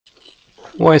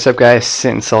What is up, guys?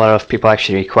 Since a lot of people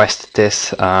actually requested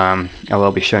this, I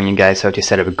will be showing you guys how to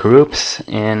set up groups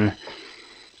in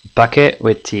Bukkit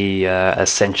with the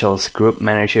Essentials Group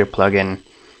Manager plugin.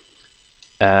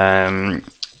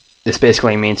 This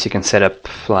basically means you can set up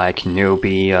like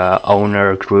newbie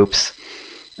owner groups,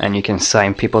 and you can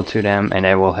assign people to them, and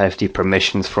they will have the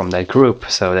permissions from that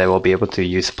group, so they will be able to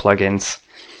use plugins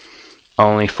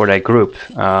only for that group.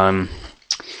 I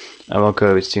will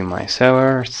go to my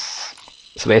servers.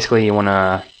 So basically you want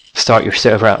to start your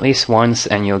server at least once,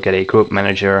 and you'll get a group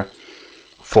manager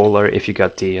folder if you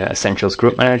got the Essentials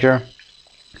Group Manager.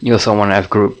 You also want to have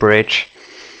Group Bridge.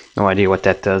 No idea what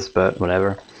that does, but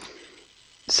whatever.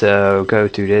 So go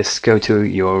to this, go to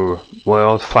your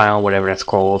world file, whatever that's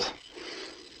called.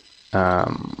 Go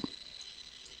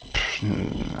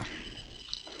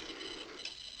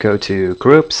to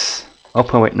Groups,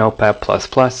 open with Notepad++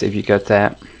 if you got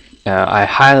that. I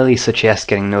highly suggest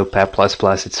getting Notepad++,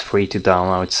 it's free to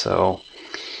download. So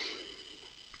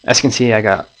as you can see, I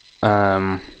got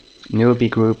newbie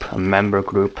group, a member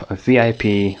group, a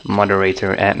VIP,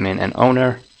 moderator, admin, and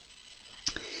owner.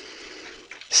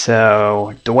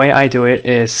 So the way I do it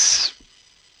is,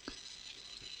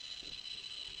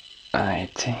 I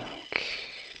think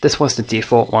this was the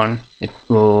default one. It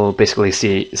will basically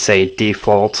say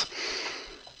default.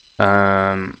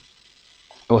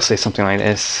 We'll say something like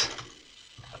this: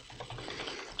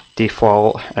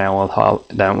 default, and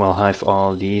then we'll have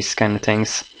all these kind of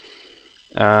things.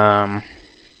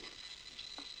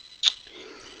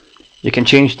 You can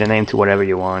change the name to whatever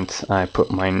you want. I put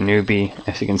my newbie,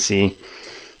 as you can see.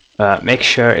 Make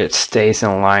sure it stays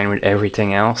in line with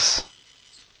everything else.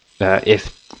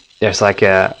 If there's like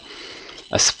a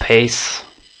space,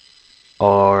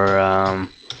 or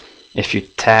if you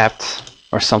tapped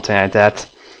or something like that,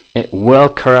 it will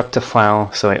corrupt the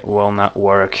file, so it will not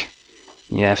work.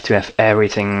 You have to have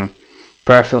everything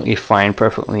perfectly fine,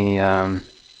 perfectly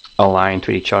aligned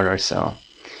with each other. So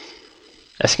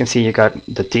as you can see, you got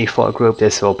the default group.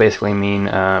 This will basically mean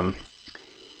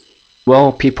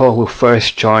will people who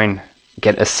first join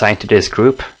get assigned to this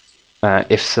group?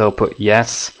 If so, put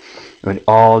yes. With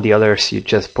all the others, you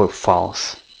just put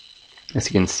false, as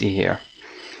you can see here.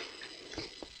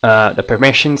 The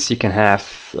permissions, you can have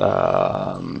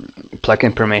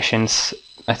plugin permissions.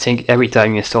 I think every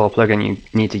time you install a plugin, you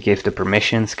need to give the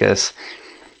permissions, because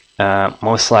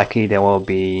most likely they will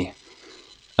be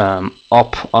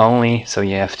op only, so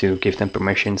you have to give them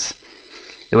permissions.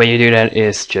 The way you do that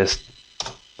is just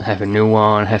have a new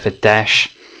one, have a dash,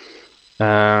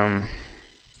 have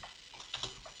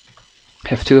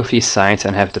two of these sites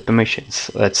and have the permissions.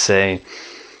 Let's say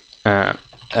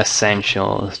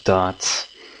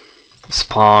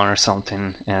essentials.spawn or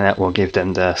something, and that will give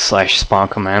them the /spawn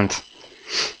command.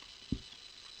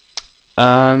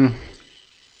 I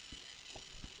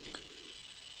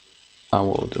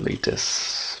will delete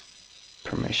this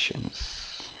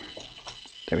permissions.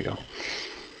 There we go.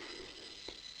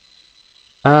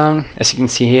 As you can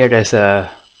see here, there's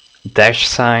a dash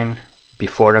sign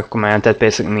before the command. That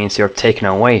basically means you're taking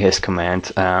away his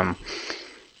command. As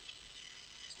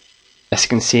you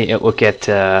can see, it will get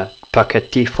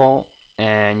Bukkit default,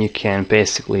 and you can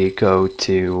basically go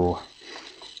to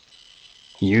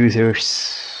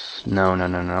users. No.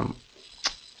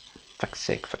 Fuck's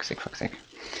sake.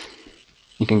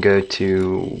 You can go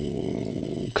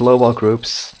to global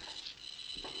groups,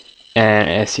 and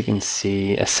as you can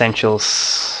see, essentials.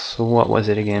 So what was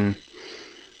it again?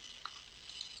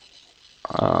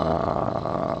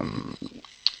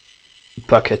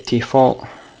 Bukkit default.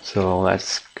 So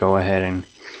let's go ahead and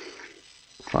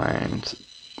find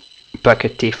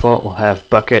Bukkit default. We'll have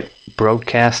Bukkit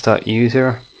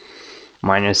broadcast.user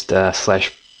minus the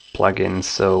 /plugin.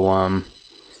 So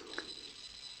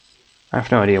I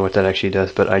have no idea what that actually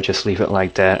does, but I just leave it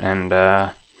like that, and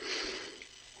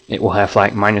it will have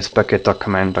like minus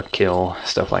bukkit.command.kill,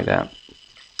 stuff like that.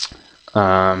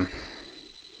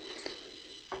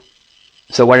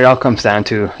 So what it all comes down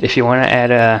to, if you want to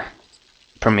add a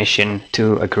permission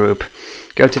to a group,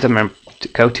 go to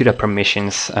the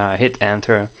permissions, hit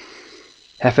enter,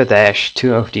 have a dash,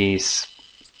 two of these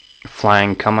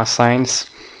flying comma signs,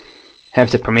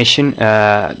 have the permission.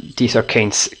 These are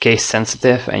case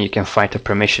sensitive, and you can find the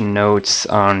permission nodes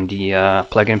on the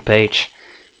plugin page.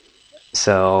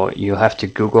 So you have to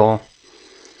Google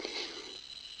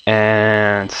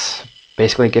and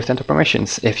basically give them the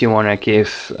permissions. If you want to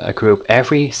give a group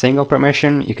every single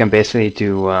permission, you can basically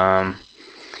do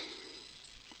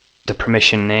the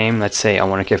permission name. Let's say I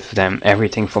want to give them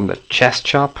everything from the chest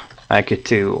shop. I could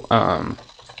do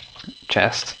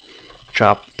chest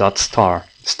shop.star.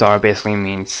 Star basically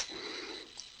means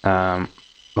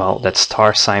well, that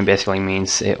star sign basically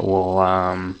means it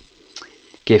will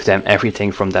give them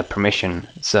everything from that permission.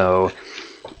 So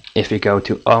if you go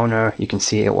to owner, you can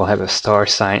see it will have a star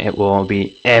sign. It will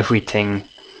be everything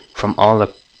from all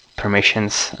the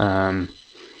permissions.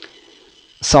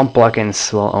 Some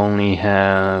plugins will only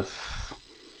have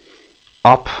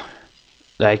op,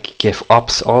 like give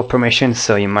ops all permissions,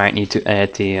 so you might need to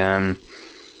add the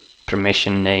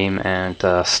permission name and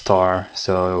star,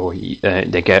 so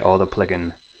they get all the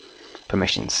plugin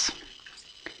permissions.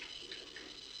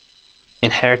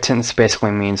 Inheritance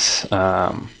basically means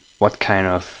what kind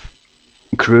of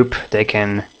group they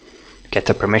can get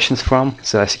the permissions from.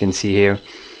 So as you can see here,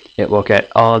 it will get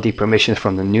all the permissions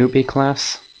from the newbie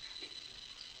class,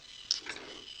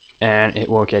 and it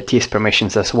will get these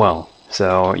permissions as well.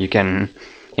 So you can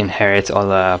inherit all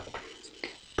the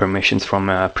permissions from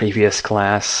a previous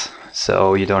class,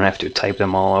 so you don't have to type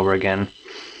them all over again.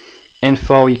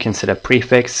 Info, you can set a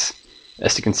prefix.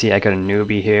 As you can see, I got a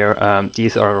newbie here.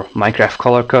 These are Minecraft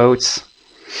color codes.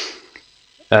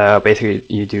 Basically,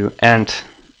 you do and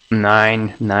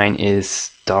 9. 9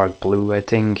 is dark blue, I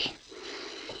think.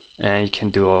 And you can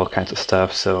do all kinds of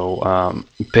stuff. So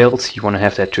build, you want to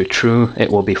have that to true. It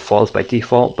will be false by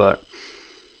default, but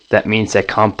that means they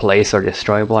can't place or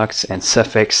destroy blocks. And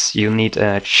suffix, you need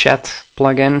a chat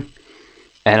plugin.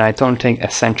 And I don't think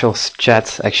Essentials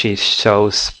chat actually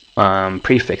shows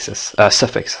prefixes,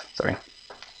 suffix, sorry.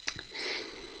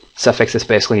 Suffix is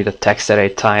basically the text that I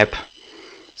type,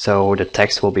 so the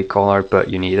text will be colored, but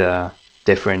you need a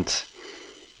different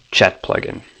chat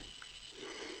plugin.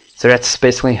 So that's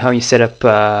basically how you set up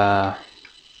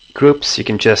groups. You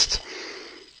can just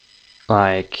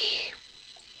like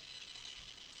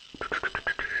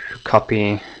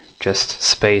copy, just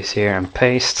space here and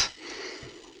paste,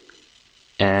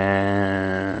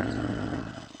 and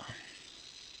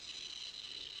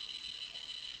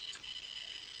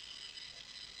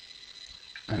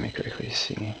let me quickly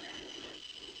see.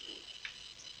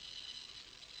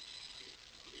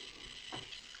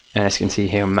 And as you can see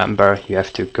here, member, you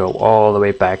have to go all the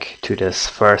way back to this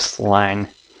first line,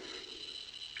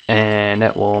 and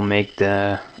that will make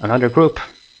another group.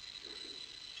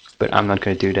 But I'm not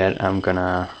going to do that. I'm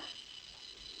gonna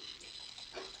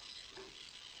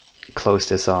close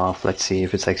this off. Let's see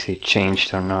if it's actually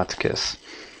changed or not, because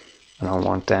I don't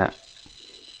want that.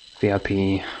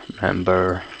 VIP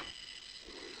member.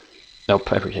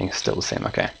 Nope, everything's still the same.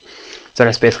 Okay, so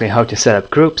that's basically how to set up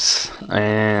groups.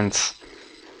 And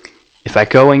if I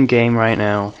go in game right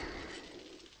now,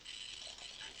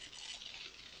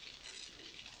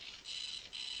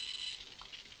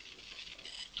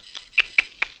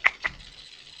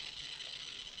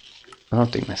 I don't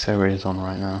think my server is on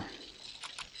right now.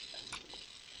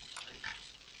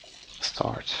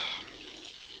 Start.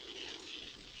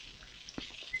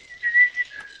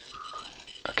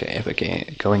 Okay, if I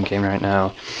go in game right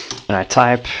now and I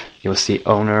type, you'll see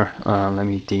owner. Let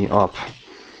me de-op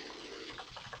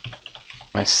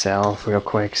myself real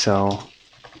quick. So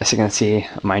as you can see,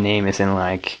 my name is in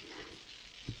like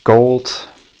gold,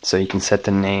 so you can set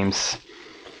the names,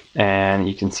 and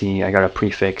you can see I got a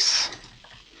prefix.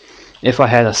 If I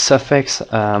had a suffix,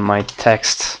 my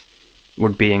text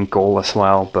would be in gold as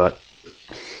well, but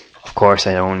of course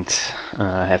I don't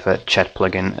have a chat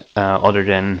plugin other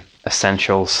than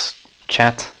Essentials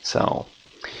chat. So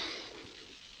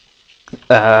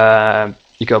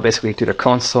you go basically to the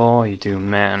console, you do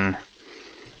man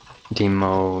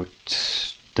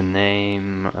demote the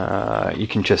name. You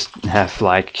can just have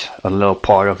like a little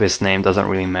part of his name, doesn't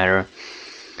really matter.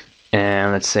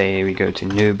 And let's say we go to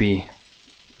newbie.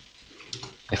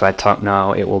 If I talk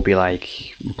now, it will be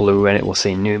like blue and it will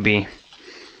say newbie,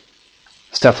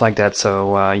 stuff like that.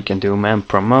 So you can do man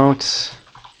promote,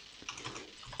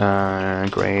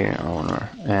 gray owner,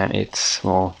 and it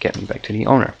will get me back to the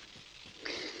owner.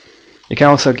 You can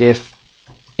also give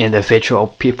individual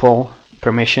people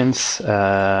permissions.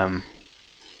 Let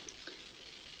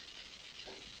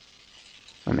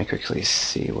me quickly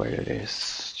see where it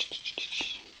is.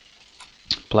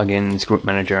 Plugins, group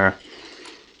manager.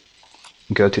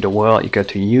 Go to the world, you go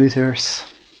to users.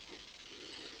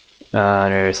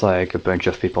 There's like a bunch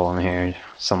of people on here.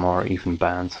 Some are even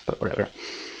banned, but whatever.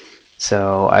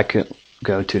 So I could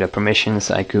go to the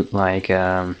permissions. I could like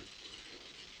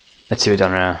let's do it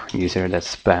on a user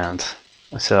that's banned.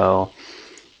 So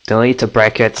delete the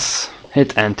brackets,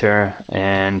 hit enter,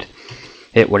 and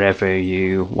hit whatever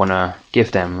you wanna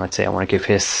give them. Let's say I wanna give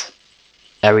his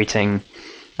everything.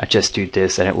 I just do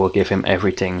this and it will give him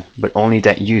everything, but only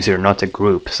that user, not the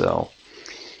group. So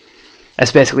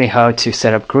that's basically how to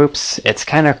set up groups. It's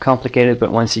kind of complicated,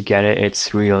 but once you get it,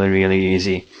 it's really, really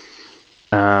easy.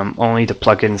 Only the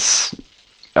plugins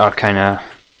are kind of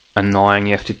annoying.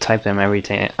 You have to type them every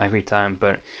time,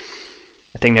 but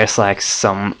I think there's like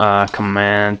some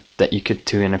command that you could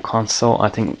do in a console. I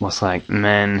think it was like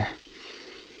man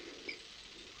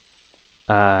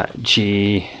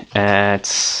g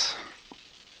adds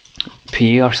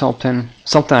p or something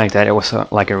like that. It was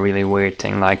like a really weird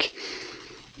thing, like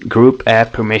group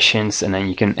add permissions, and then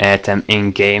you can add them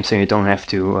in game, so you don't have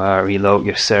to reload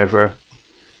your server.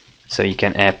 So you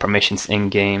can add permissions in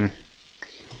game.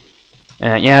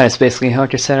 Yeah, it's basically how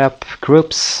to set up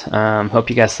groups. Hope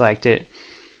you guys liked it.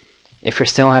 If you're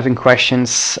still having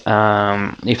questions,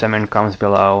 leave them in the comments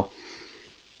below.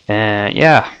 And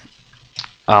yeah,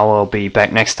 I will be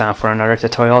back next time for another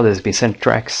tutorial. This has been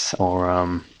Syntrax, or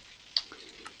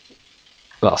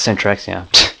well, Syntrax, yeah.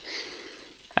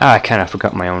 I kind of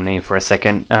forgot my own name for a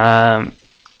second.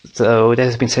 So this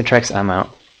has been Syntrax. I'm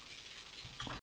out.